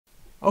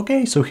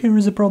Okay, so here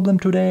is a problem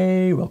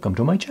today. Welcome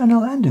to my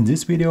channel, and in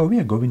this video we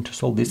are going to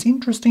solve this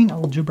interesting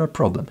algebra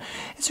problem.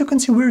 As you can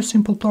see, very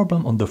simple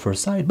problem on the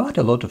first side, but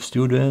a lot of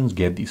students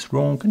get this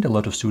wrong and a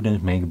lot of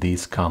students make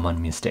this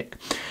common mistake.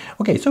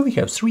 Okay, so we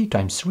have 3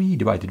 times 3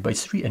 divided by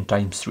 3 and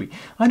times 3.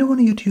 I don't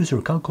want you to use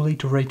your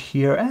calculator right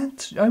here,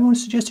 and I want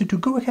to suggest you to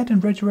go ahead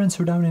and write your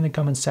answer down in the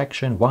comment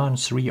section, 1,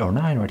 3 or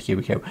 9. Right here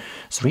we have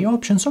 3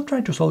 options, so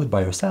try to solve it by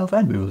yourself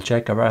and we will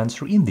check our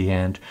answer in the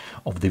end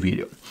of the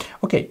video.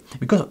 Okay,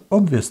 because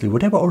obviously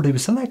whatever order we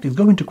select is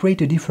going to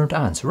create a different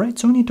answer, right?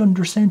 So we need to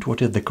understand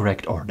what is the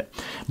correct order.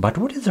 But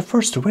what is the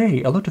first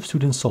way a lot of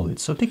students solve it?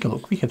 So take a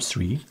look. We have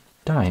 3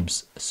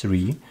 times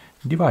 3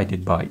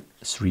 divided by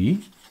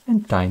 3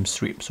 and times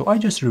 3. So I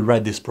just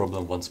rewrite this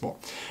problem once more.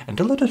 And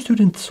a lot of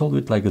students solve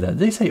it like that.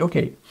 They say,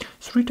 okay,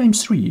 3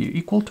 times 3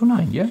 equal to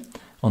 9, yeah?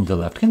 On the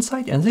left hand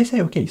side, and they say,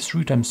 okay,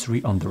 3 times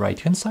 3 on the right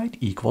hand side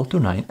equal to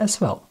 9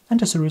 as well.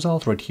 And as a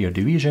result, right here,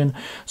 division,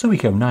 so we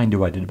have 9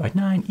 divided by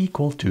 9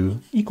 equal to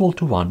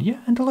 1, yeah?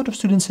 And a lot of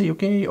students say,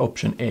 okay,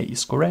 option A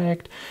is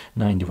correct,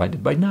 9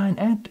 divided by 9,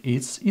 and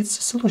it's a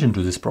solution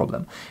to this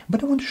problem.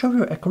 But I want to show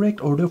you a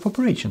correct order of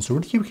operations. So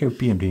right here we have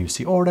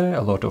PMDMC order,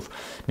 a lot of,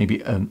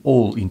 maybe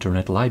all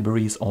internet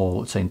libraries,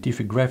 all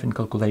scientific graphing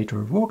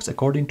calculator works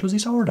according to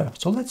this order.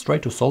 So let's try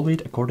to solve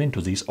it according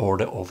to this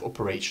order of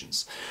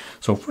operations.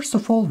 So first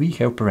of all, we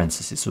have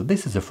parentheses. So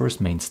this is the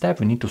first main step.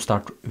 We need to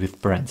start with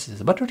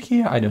parentheses. But right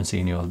here, I don't see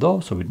any of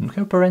those, so we don't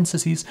have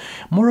parentheses.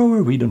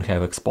 Moreover, we don't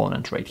have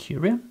exponent right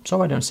here, yeah?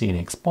 So I don't see any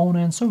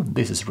exponent, so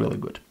this is really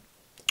good.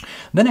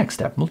 The next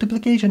step,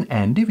 multiplication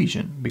and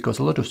division, because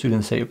a lot of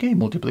students say, okay,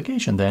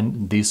 multiplication,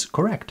 then this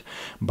correct.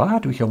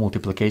 But we have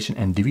multiplication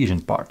and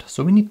division part,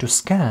 so we need to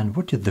scan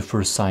what is the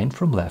first sign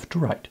from left to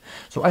right.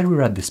 So I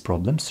rewrite this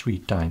problem, 3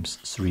 times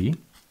 3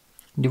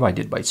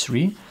 divided by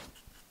 3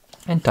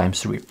 and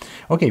times 3.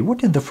 Okay,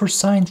 what is the first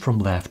sign from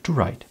left to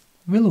right?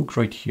 We look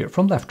right here,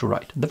 from left to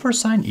right. The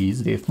first sign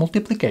is the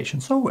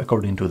multiplication, so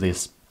according to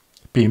this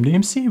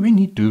PMDMC, we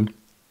need to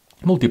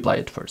multiply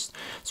it first.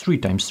 3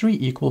 times 3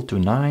 equal to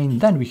 9,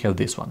 then we have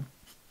this one,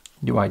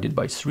 divided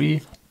by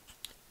 3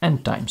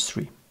 and times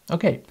 3.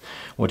 Okay,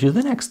 what is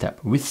the next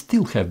step? We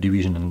still have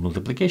division and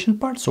multiplication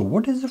part, so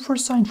what is the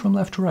first sign from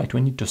left to right?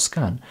 We need to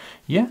scan.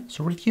 Yeah,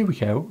 so right here we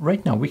have,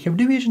 right now we have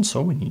division,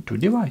 so we need to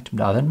divide.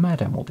 Doesn't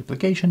matter,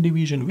 multiplication,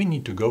 division, we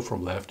need to go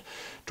from left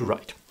to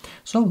right.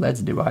 So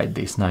let's divide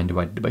this 9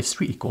 divided by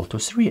 3 equal to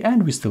 3,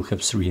 and we still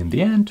have 3 in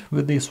the end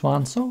with this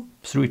one, so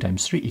 3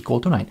 times 3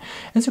 equal to 9.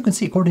 As you can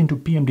see, according to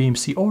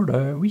PMDMC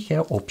order, we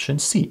have option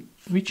C,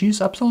 which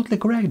is absolutely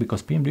correct,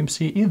 because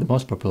PMDMC is the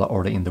most popular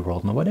order in the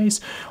world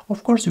nowadays.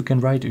 Of course, you can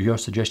write your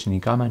suggestion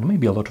in comment,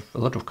 maybe a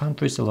lot of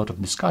countries, a lot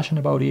of discussion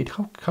about it.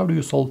 How do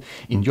you solve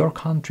in your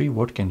country?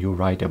 What can you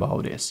write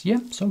about this? Yeah,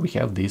 so we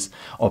have this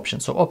option.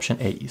 So option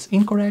A is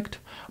incorrect,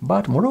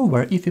 but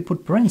moreover, if you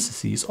put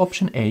parentheses,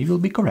 option A will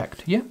be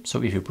correct. Yeah,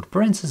 so if you put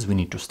parentheses, we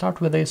need to start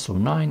with this, so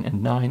 9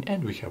 and 9,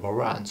 and we have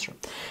our answer.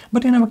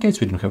 But in our case,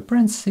 we don't have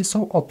parentheses,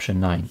 so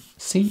option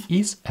 9C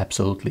is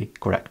absolutely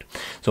correct.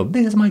 So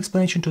this is my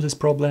explanation to this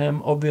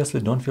problem.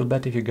 Obviously, don't feel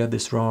bad if you get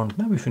this wrong.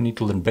 Now, if you need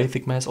to learn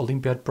basic math,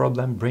 Olympiad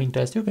problem, brain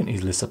test, you can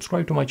easily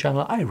subscribe to my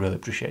channel. I really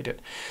appreciate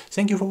it.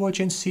 Thank you for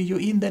watching. See you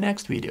in the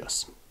next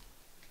videos.